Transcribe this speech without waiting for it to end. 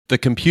The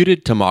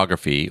Computed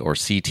Tomography, or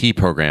CT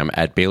program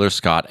at Baylor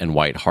Scott &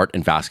 White Heart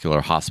and Vascular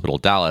Hospital,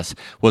 Dallas,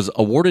 was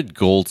awarded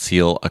Gold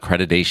Seal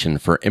accreditation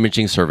for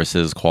imaging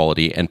services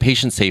quality and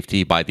patient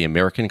safety by the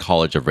American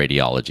College of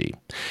Radiology.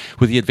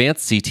 With the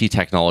advanced CT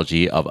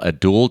technology of a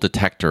dual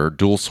detector,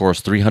 dual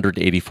source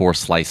 384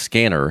 slice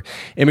scanner,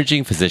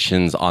 imaging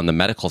physicians on the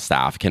medical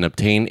staff can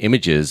obtain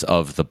images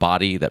of the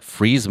body that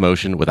freeze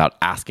motion without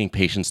asking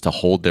patients to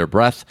hold their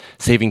breath,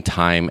 saving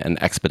time and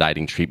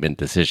expediting treatment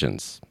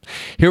decisions.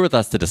 Here with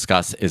us to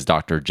discuss is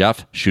Dr.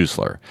 Jeff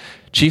Schuessler,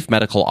 Chief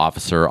Medical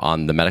Officer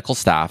on the medical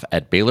staff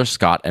at Baylor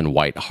Scott &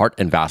 White Heart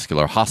and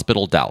Vascular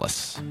Hospital,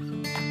 Dallas.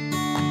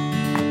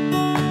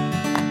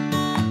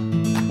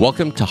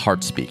 Welcome to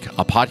HeartSpeak,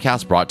 a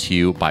podcast brought to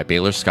you by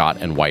Baylor Scott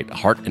 & White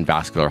Heart and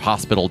Vascular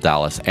Hospital,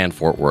 Dallas and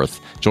Fort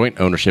Worth, joint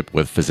ownership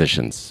with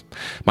physicians.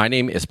 My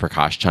name is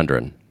Prakash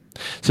Chandran.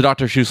 So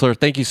Dr. Schuessler,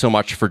 thank you so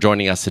much for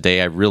joining us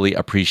today. I really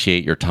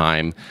appreciate your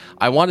time.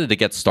 I wanted to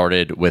get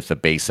started with the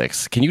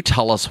basics. Can you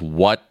tell us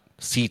what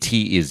CT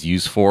is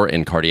used for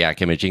in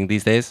cardiac imaging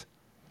these days?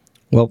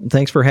 Well,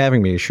 thanks for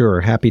having me. Sure,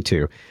 happy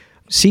to.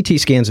 CT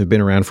scans have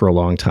been around for a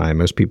long time.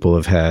 Most people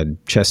have had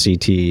chest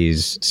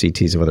CTs,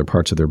 CTs of other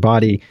parts of their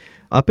body.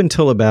 Up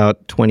until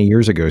about 20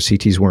 years ago,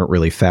 CTs weren't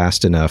really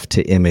fast enough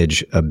to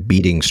image a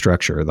beating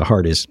structure. The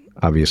heart is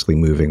obviously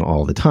moving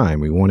all the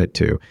time. We want it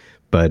to.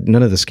 But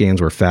none of the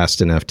scans were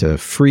fast enough to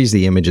freeze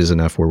the images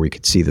enough where we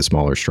could see the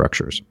smaller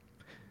structures.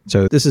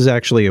 So this is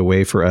actually a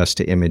way for us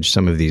to image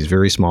some of these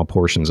very small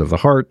portions of the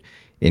heart,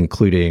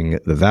 including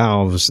the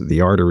valves,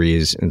 the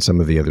arteries, and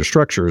some of the other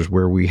structures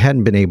where we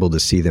hadn't been able to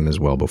see them as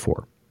well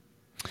before.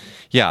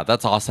 Yeah,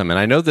 that's awesome. And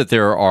I know that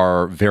there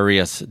are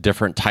various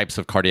different types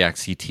of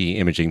cardiac CT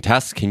imaging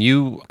tests. Can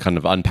you kind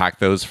of unpack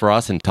those for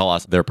us and tell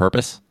us their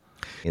purpose?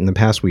 In the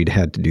past, we'd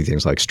had to do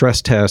things like stress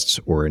tests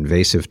or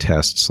invasive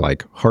tests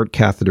like heart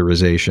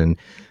catheterization.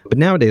 But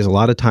nowadays, a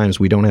lot of times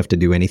we don't have to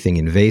do anything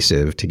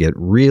invasive to get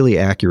really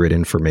accurate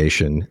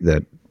information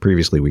that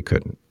previously we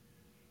couldn't.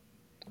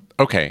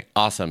 Okay,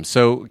 awesome.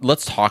 So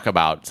let's talk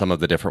about some of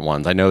the different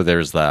ones. I know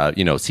there's the,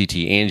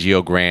 CT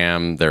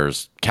angiogram,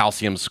 there's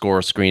calcium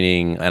score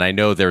screening, and I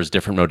know there's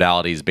different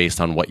modalities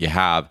based on what you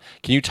have.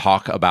 Can you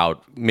talk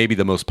about maybe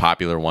the most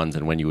popular ones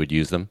and when you would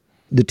use them?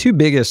 The two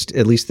biggest,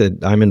 at least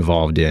that I'm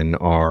involved in,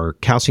 are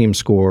calcium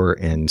score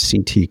and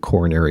CT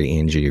coronary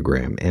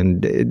angiogram.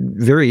 And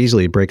very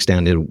easily it breaks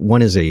down to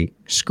one is a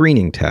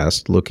screening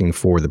test looking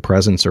for the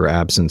presence or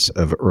absence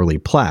of early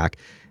plaque,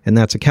 and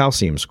that's a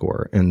calcium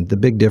score. And the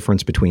big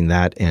difference between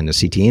that and a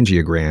CT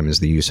angiogram is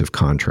the use of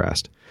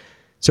contrast.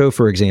 So,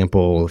 for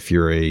example, if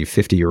you're a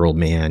 50-year-old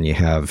man, you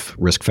have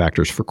risk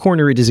factors for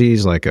coronary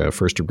disease, like a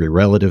first-degree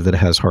relative that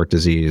has heart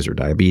disease or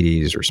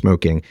diabetes or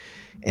smoking,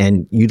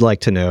 and you'd like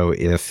to know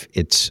if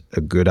it's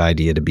a good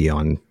idea to be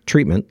on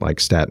treatment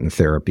like statin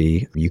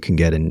therapy. You can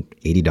get an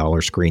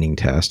 $80 screening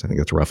test. I think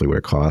that's roughly what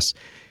it costs.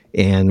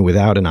 And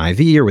without an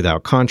IV or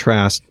without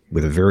contrast,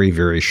 with a very,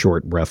 very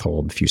short breath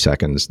hold, a few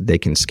seconds, they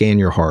can scan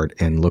your heart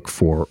and look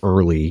for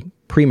early,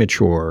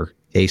 premature,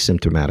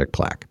 asymptomatic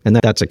plaque. And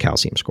that's a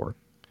calcium score.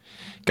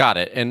 Got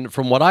it. And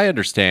from what I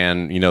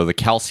understand, the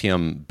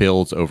calcium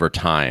builds over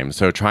time.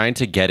 So trying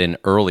to get in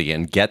early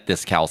and get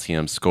this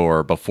calcium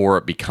score before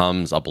it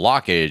becomes a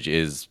blockage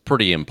is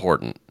pretty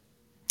important.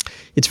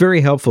 It's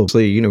very helpful. So,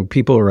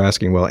 people are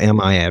asking, well, am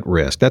I at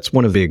risk? That's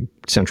one of the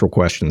central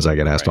questions I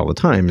get asked all the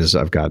time is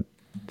I've got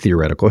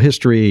theoretical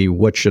history.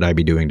 What should I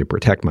be doing to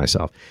protect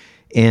myself?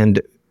 And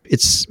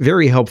it's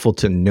very helpful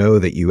to know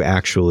that you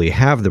actually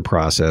have the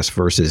process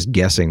versus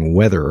guessing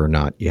whether or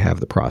not you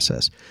have the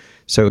process.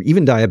 So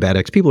even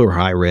diabetics, people who are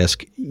high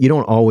risk, you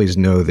don't always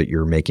know that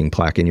you're making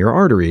plaque in your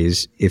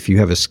arteries. If you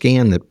have a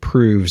scan that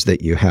proves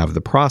that you have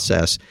the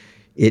process,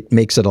 it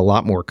makes it a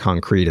lot more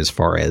concrete as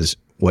far as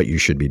what you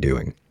should be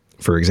doing.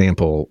 For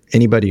example,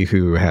 anybody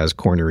who has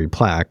coronary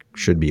plaque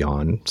should be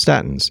on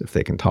statins if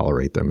they can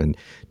tolerate them. And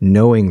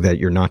knowing that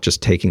you're not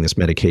just taking this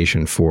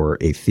medication for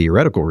a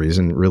theoretical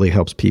reason really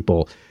helps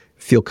people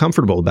feel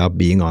comfortable about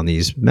being on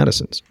these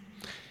medicines.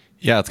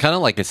 Yeah, it's kind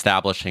of like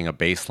establishing a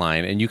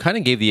baseline. And you kind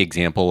of gave the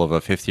example of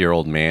a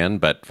 50-year-old man.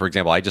 But for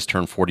example, I just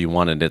turned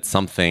 41 and it's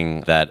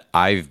something that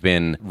I've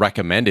been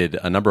recommended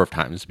a number of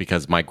times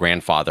because my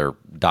grandfather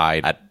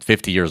died at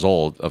 50 years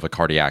old of a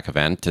cardiac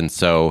event. And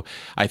so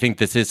I think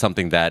this is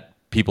something that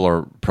people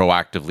are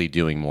proactively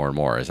doing more and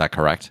more. Is that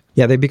correct?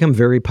 Yeah, they've become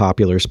very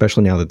popular,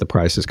 especially now that the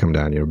price has come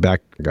down.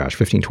 Back,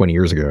 15, 20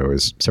 years ago, it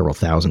was several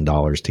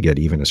 $1,000s to get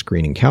even a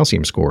screening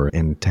calcium score.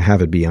 And to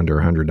have it be under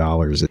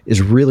 $100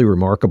 is really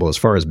remarkable. As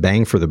far as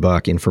bang for the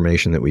buck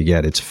information that we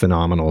get, it's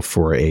phenomenal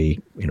for a,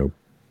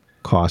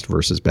 cost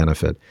versus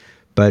benefit.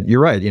 But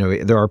you're right.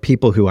 There are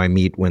people who I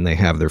meet when they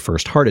have their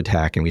first heart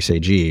attack and we say,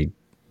 gee, it'd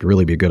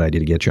really be a good idea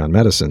to get you on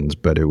medicines.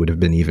 But it would have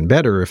been even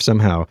better if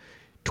somehow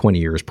 20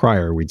 years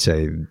prior, we'd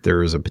say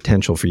there is a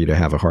potential for you to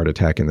have a heart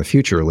attack in the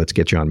future. Let's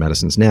get you on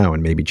medicines now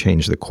and maybe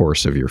change the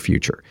course of your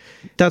future.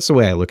 That's the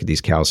way I look at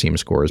these calcium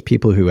scores.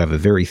 People who have a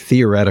very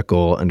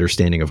theoretical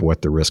understanding of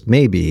what the risk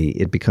may be,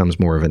 it becomes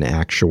more of an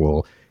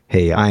actual,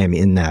 hey, I am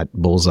in that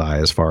bullseye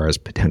as far as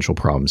potential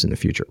problems in the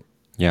future.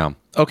 Yeah.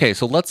 Okay,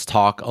 so let's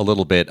talk a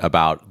little bit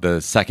about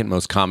the second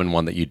most common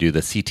one that you do,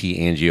 the CT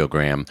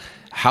angiogram.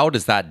 How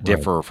does that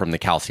differ from the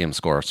calcium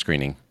score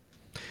screening?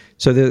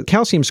 So the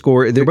calcium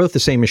score, they're both the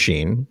same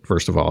machine,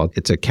 first of all.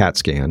 It's a CAT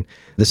scan.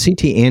 The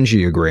CT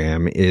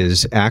angiogram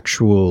is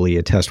actually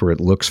a test where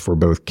it looks for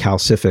both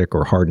calcific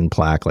or hardened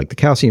plaque, like the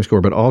calcium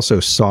score, but also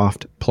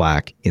soft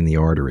plaque in the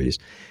arteries.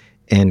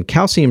 And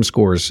calcium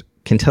scores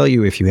can tell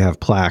you if you have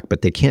plaque,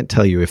 but they can't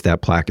tell you if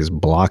that plaque is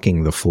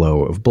blocking the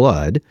flow of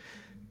blood.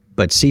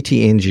 But CT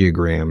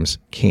angiograms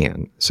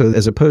can. So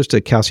as opposed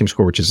to calcium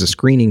score, which is a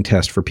screening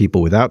test for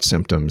people without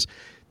symptoms,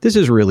 this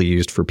is really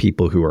used for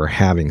people who are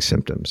having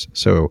symptoms.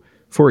 So,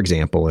 for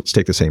example, let's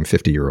take the same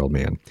 50-year-old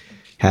man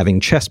having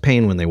chest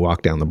pain when they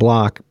walk down the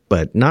block,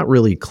 but not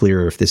really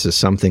clear if this is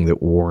something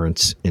that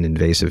warrants an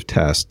invasive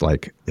test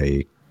like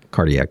a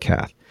cardiac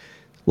cath.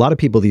 A lot of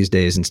people these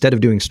days, instead of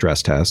doing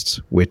stress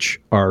tests,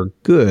 which are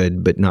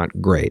good but not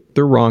great,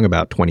 they're wrong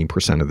about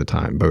 20% of the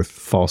time, both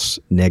false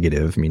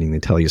negative, meaning they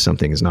tell you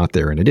something is not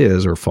there and it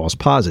is, or false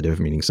positive,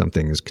 meaning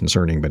something is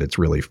concerning but it's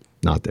really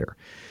not there.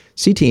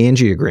 CT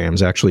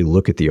angiograms actually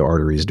look at the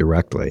arteries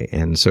directly.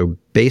 And so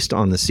based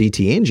on the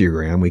CT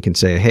angiogram, we can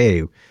say,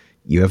 hey,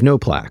 you have no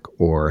plaque,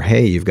 or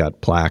hey, you've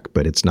got plaque,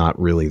 but it's not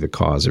really the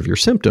cause of your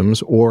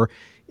symptoms, or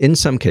in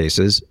some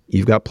cases,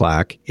 you've got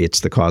plaque,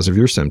 it's the cause of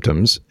your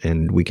symptoms,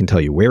 and we can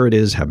tell you where it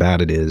is, how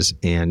bad it is,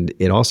 and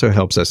it also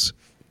helps us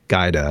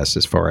guide us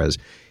as far as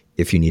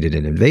if you needed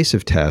an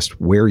invasive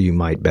test, where you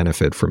might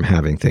benefit from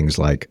having things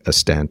like a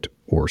stent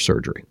or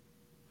surgery.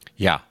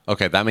 Yeah.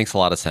 Okay. That makes a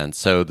lot of sense.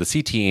 So the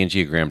CT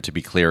angiogram, to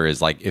be clear,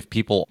 is like if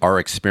people are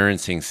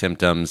experiencing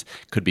symptoms,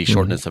 could be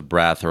shortness of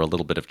breath or a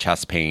little bit of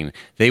chest pain,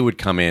 they would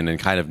come in and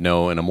kind of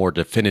know in a more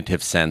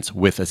definitive sense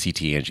with a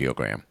CT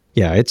angiogram.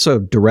 Yeah, it's a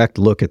direct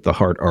look at the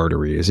heart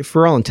arteries.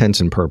 For all intents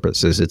and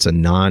purposes, it's a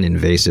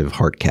non-invasive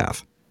heart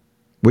cath,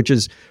 which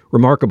is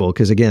remarkable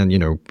because, again,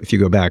 if you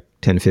go back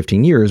 10,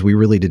 15 years, we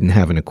really didn't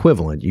have an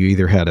equivalent. You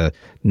either had a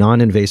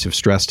non-invasive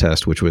stress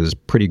test, which was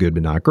pretty good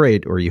but not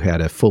great, or you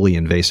had a fully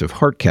invasive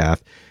heart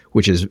cath,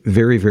 which is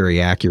very, very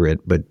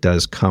accurate but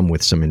does come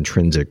with some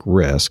intrinsic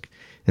risk.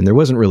 And there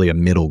wasn't really a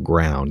middle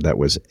ground that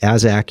was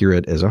as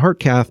accurate as a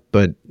heart cath,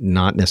 but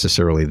not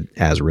necessarily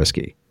as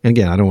risky. And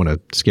again, I don't want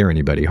to scare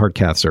anybody. Heart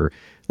caths are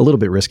a little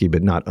bit risky,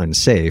 but not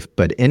unsafe.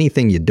 But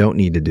anything you don't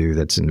need to do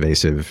that's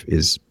invasive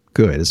is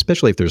good,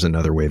 especially if there's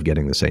another way of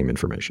getting the same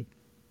information.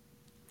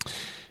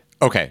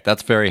 Okay,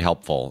 that's very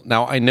helpful.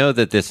 Now, I know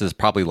that this is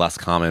probably less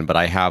common, but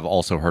I have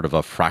also heard of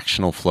a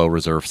fractional flow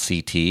reserve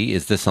CT.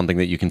 Is this something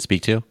that you can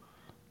speak to?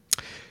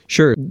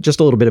 Sure. Just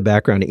a little bit of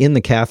background. In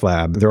the cath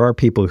lab, there are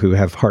people who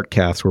have heart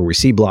caths where we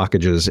see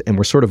blockages and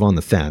we're sort of on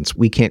the fence.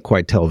 We can't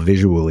quite tell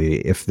visually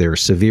if they're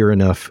severe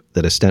enough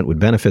that a stent would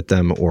benefit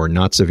them or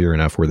not severe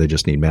enough where they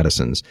just need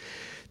medicines.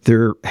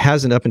 There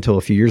hasn't, up until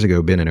a few years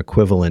ago, been an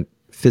equivalent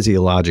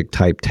physiologic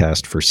type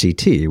test for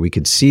CT. We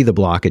could see the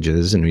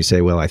blockages and we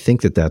say, well, I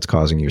think that that's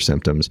causing your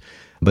symptoms,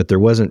 but there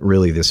wasn't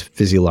really this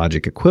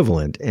physiologic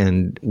equivalent.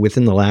 And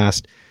within the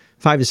last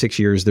 5 to 6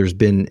 years, there's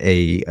been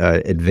a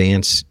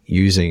advance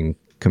using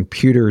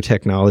computer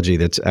technology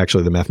that's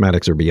actually, the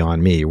mathematics are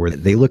beyond me, where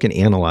they look and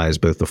analyze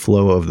both the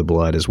flow of the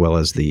blood as well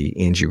as the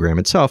angiogram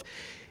itself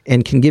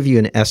and can give you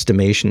an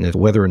estimation of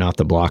whether or not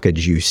the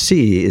blockage you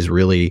see is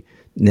really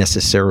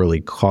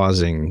necessarily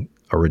causing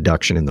a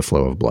reduction in the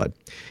flow of blood.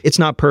 It's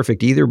not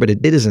perfect either, but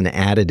it is an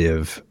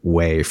additive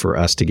way for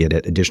us to get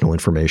additional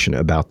information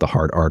about the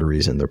heart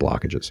arteries and their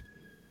blockages.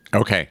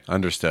 Okay,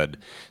 understood.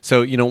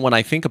 So, when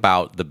I think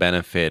about the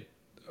benefit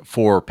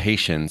for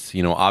patients,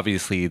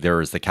 obviously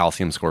there is the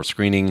calcium score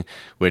screening,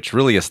 which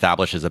really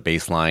establishes a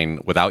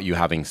baseline without you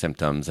having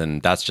symptoms.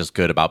 And that's just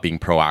good about being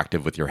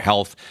proactive with your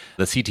health.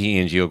 The CT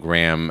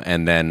angiogram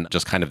and then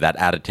just kind of that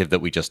additive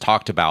that we just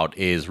talked about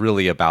is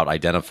really about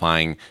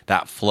identifying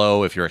that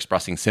flow. If you're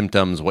expressing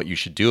symptoms, what you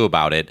should do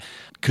about it.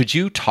 Could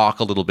you talk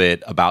a little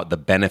bit about the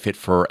benefit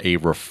for a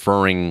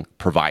referring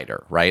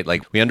provider, right?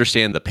 Like we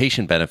understand the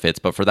patient benefits,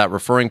 but for that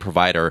referring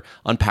provider,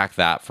 unpack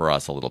that for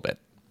us a little bit.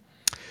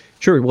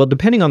 Sure. Well,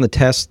 depending on the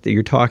test that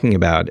you're talking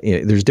about,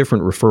 there's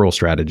different referral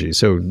strategies.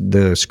 So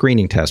the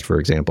screening test, for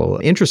example,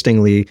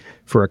 interestingly,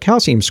 for a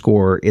calcium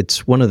score,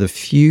 it's one of the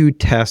few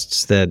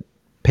tests that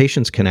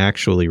patients can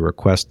actually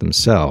request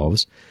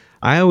themselves.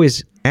 I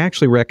always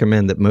actually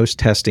recommend that most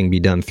testing be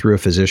done through a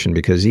physician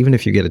because even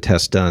if you get a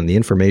test done, the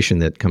information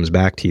that comes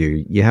back to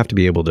you, you have to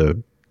be able to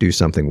do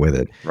something with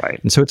it.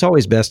 Right. And so it's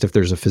always best if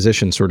there's a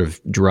physician sort of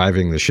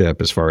driving the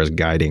ship as far as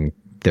guiding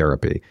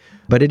therapy.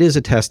 But it is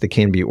a test that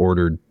can be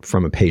ordered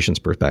from a patient's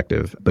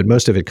perspective, but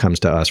most of it comes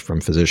to us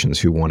from physicians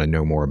who want to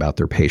know more about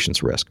their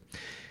patient's risk.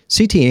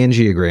 CT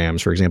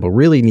angiograms, for example,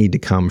 really need to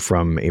come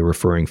from a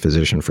referring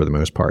physician for the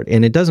most part.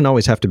 And it doesn't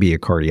always have to be a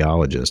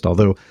cardiologist,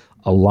 although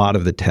a lot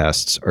of the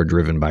tests are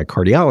driven by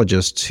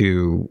cardiologists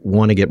who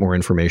want to get more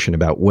information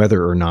about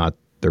whether or not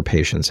their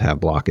patients have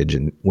blockage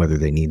and whether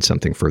they need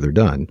something further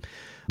done.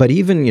 But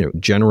even,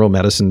 general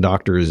medicine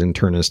doctors,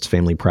 internists,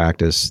 family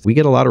practice, we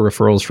get a lot of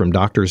referrals from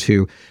doctors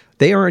who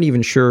they aren't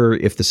even sure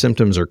if the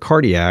symptoms are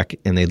cardiac,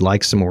 and they'd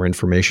like some more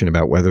information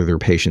about whether their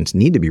patients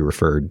need to be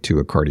referred to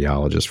a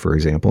cardiologist, for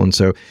example. And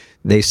so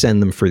they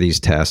send them for these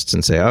tests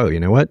and say, oh, you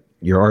know what?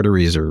 Your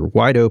arteries are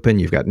wide open.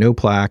 You've got no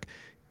plaque.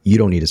 You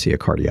don't need to see a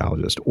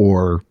cardiologist.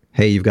 Or,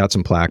 hey, you've got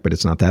some plaque, but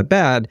it's not that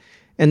bad.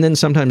 And then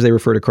sometimes they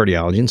refer to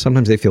cardiology, and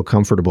sometimes they feel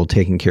comfortable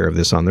taking care of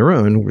this on their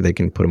own, where they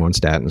can put them on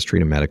statins,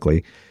 treat them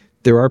medically.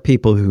 There are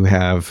people who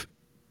have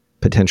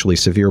potentially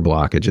severe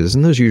blockages,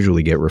 and those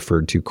usually get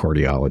referred to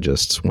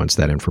cardiologists once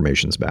that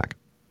information's back.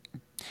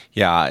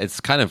 Yeah, it's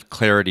kind of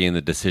clarity in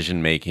the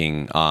decision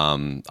making,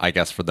 I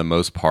guess, for the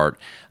most part.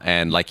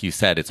 And like you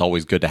said, it's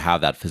always good to have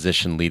that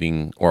physician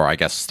leading, or I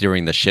guess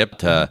steering the ship,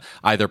 to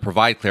either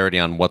provide clarity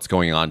on what's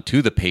going on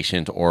to the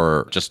patient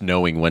or just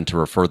knowing when to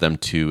refer them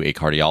to a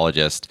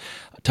cardiologist.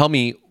 Tell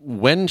me,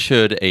 when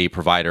should a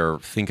provider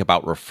think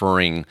about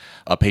referring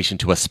a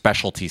patient to a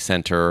specialty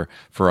center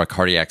for a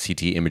cardiac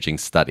CT imaging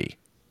study?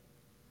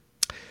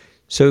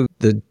 So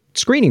the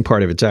screening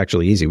part of it's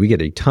actually easy. We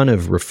get a ton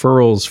of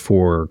referrals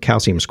for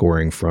calcium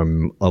scoring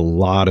from a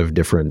lot of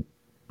different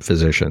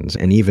physicians,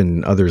 and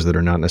even others that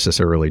are not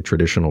necessarily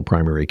traditional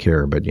primary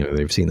care, but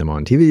they've seen them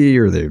on TV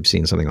or they've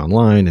seen something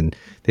online and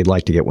they'd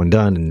like to get one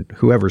done. And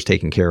whoever's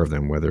taking care of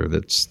them, whether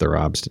that's their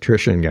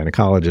obstetrician,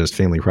 gynecologist,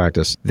 family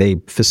practice, they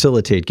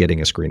facilitate getting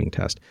a screening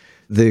test.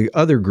 The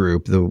other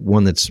group, the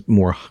one that's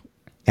more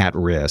at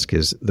risk,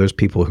 is those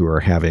people who are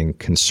having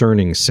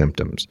concerning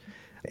symptoms.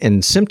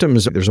 And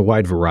symptoms, there's a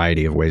wide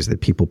variety of ways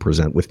that people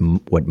present with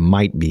what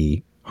might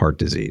be heart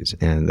disease.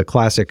 And the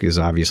classic is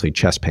obviously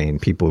chest pain.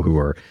 People who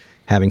are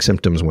having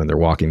symptoms when they're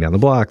walking down the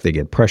block, they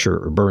get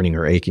pressure or burning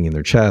or aching in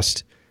their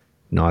chest,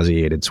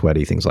 nauseated,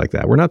 sweaty, things like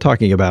that. We're not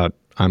talking about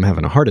I'm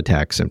having a heart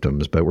attack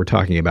symptoms, but we're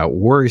talking about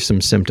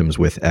worrisome symptoms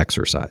with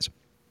exercise.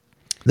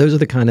 Those are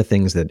the kind of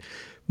things that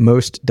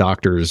most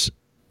doctors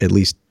at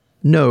least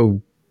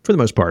know, for the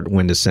most part,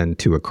 when to send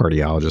to a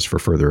cardiologist for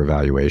further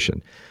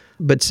evaluation.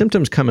 But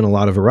symptoms come in a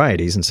lot of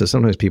varieties. And so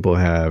sometimes people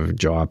have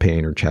jaw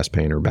pain or chest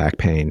pain or back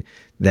pain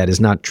that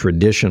is not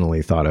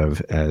traditionally thought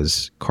of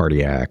as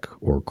cardiac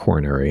or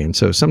coronary. And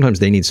so sometimes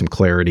they need some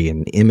clarity,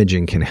 and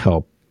imaging can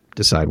help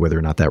decide whether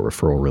or not that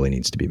referral really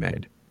needs to be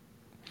made.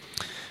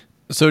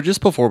 So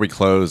just before we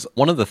close,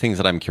 one of the things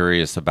that I'm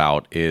curious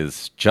about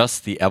is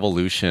just the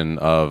evolution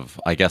of,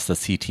 I guess, the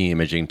CT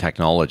imaging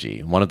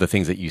technology. One of the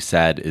things that you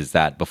said is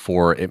that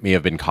before it may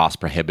have been cost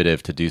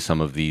prohibitive to do some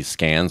of these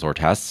scans or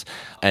tests,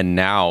 and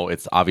now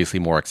it's obviously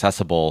more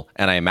accessible.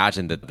 And I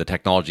imagine that the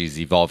technology is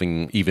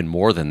evolving even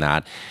more than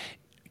that.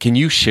 Can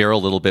you share a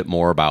little bit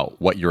more about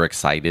what you're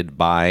excited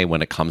by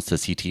when it comes to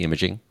CT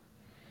imaging?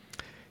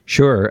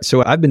 Sure.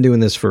 So I've been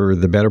doing this for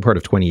the better part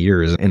of 20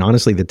 years. And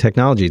honestly, the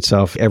technology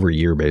itself, every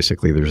year,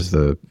 basically, there's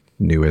the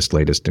newest,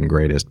 latest, and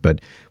greatest.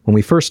 But when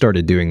we first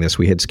started doing this,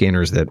 we had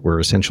scanners that were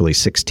essentially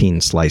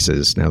 16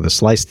 slices. Now, the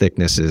slice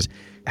thickness is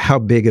how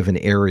big of an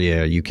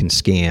area you can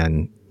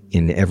scan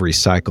in every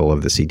cycle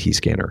of the CT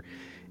scanner.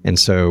 And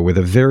so with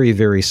a very,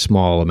 very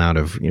small amount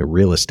of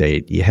real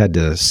estate, you had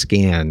to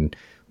scan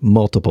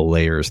multiple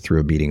layers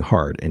through a beating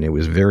heart. And it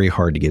was very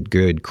hard to get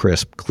good,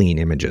 crisp, clean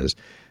images.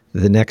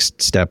 The next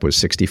step was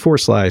 64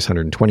 slice,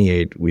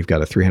 128. We've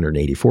got a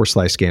 384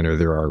 slice scanner.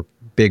 There are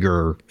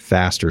bigger,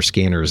 faster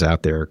scanners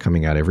out there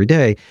coming out every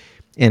day.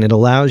 And it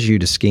allows you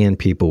to scan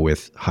people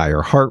with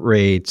higher heart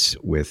rates,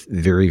 with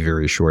very,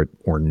 very short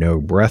or no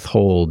breath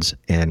holds,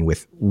 and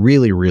with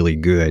really, really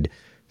good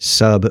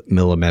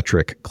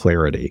sub-millimetric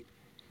clarity.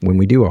 When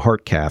we do a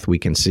heart cath, we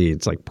can see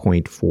it's like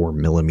 0.4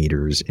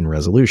 millimeters in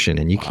resolution.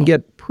 And you can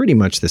get pretty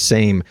much the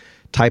same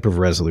type of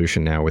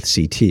resolution now with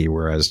CT,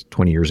 whereas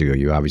 20 years ago,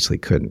 you obviously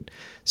couldn't.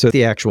 So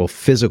the actual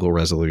physical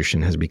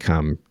resolution has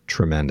become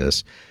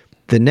tremendous.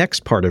 The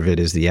next part of it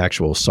is the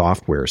actual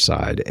software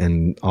side.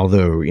 And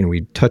although,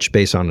 we touched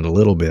base on it a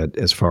little bit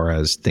as far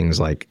as things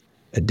like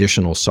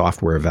additional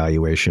software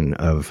evaluation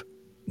of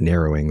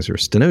narrowings or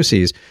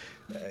stenoses,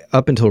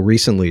 up until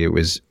recently, it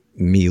was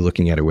me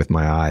looking at it with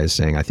my eyes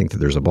saying, I think that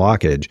there's a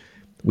blockage.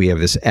 We have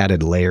this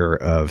added layer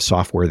of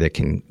software that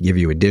can give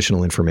you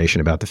additional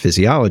information about the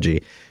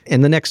physiology.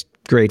 And the next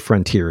great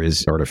frontier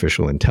is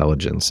artificial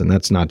intelligence. And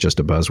that's not just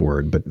a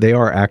buzzword, but they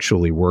are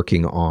actually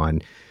working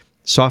on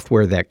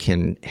software that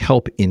can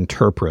help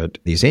interpret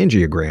these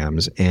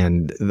angiograms.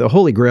 And the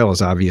holy grail is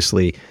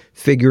obviously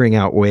figuring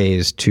out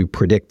ways to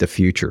predict the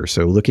future.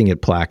 So looking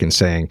at plaque and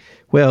saying,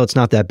 well, it's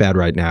not that bad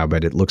right now,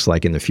 but it looks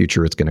like in the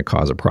future it's going to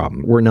cause a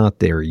problem. We're not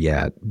there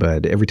yet,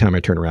 but every time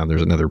I turn around,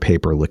 there's another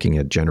paper looking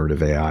at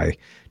generative AI,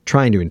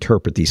 trying to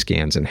interpret these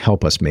scans and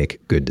help us make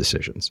good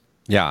decisions.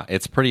 Yeah,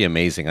 it's pretty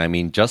amazing. I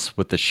mean, just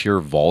with the sheer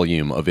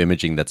volume of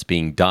imaging that's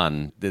being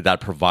done, that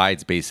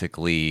provides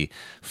basically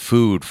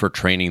food for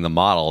training the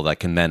model that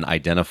can then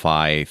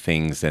identify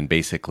things and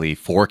basically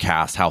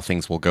forecast how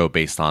things will go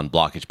based on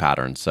blockage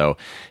patterns. So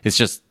it's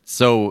just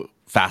so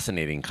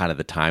fascinating, kind of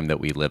the time that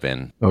we live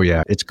in. Oh,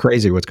 yeah. It's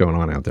crazy what's going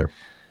on out there.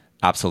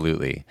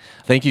 Absolutely.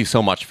 Thank you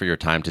so much for your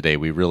time today.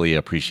 We really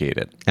appreciate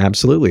it.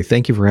 Absolutely.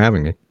 Thank you for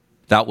having me.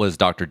 That was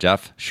Dr.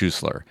 Jeff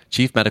Schuessler,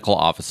 Chief Medical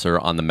Officer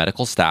on the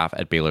medical staff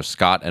at Baylor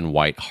Scott and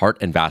White Heart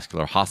and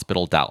Vascular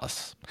Hospital,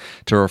 Dallas.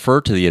 To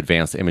refer to the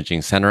Advanced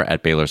Imaging Center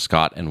at Baylor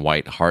Scott and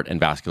White Heart and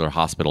Vascular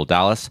Hospital,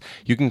 Dallas,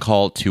 you can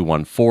call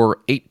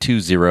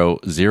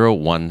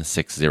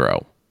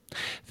 214-820-0160.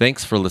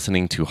 Thanks for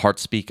listening to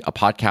HeartSpeak, a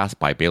podcast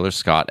by Baylor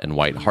Scott and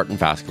White Heart and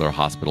Vascular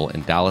Hospital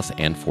in Dallas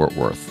and Fort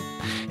Worth.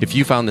 If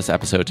you found this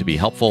episode to be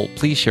helpful,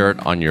 please share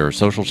it on your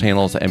social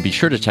channels and be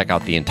sure to check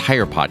out the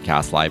entire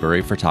podcast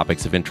library for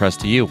topics of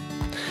interest to you.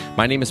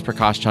 My name is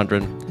Prakash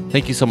Chandran.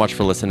 Thank you so much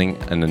for listening,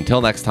 and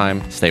until next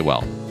time, stay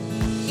well.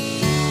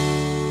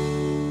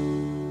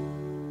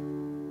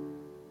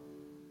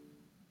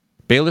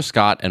 Baylor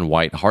Scott and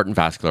White Heart and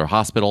Vascular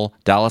Hospital,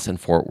 Dallas and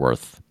Fort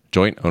Worth.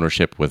 Joint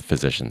ownership with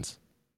physicians.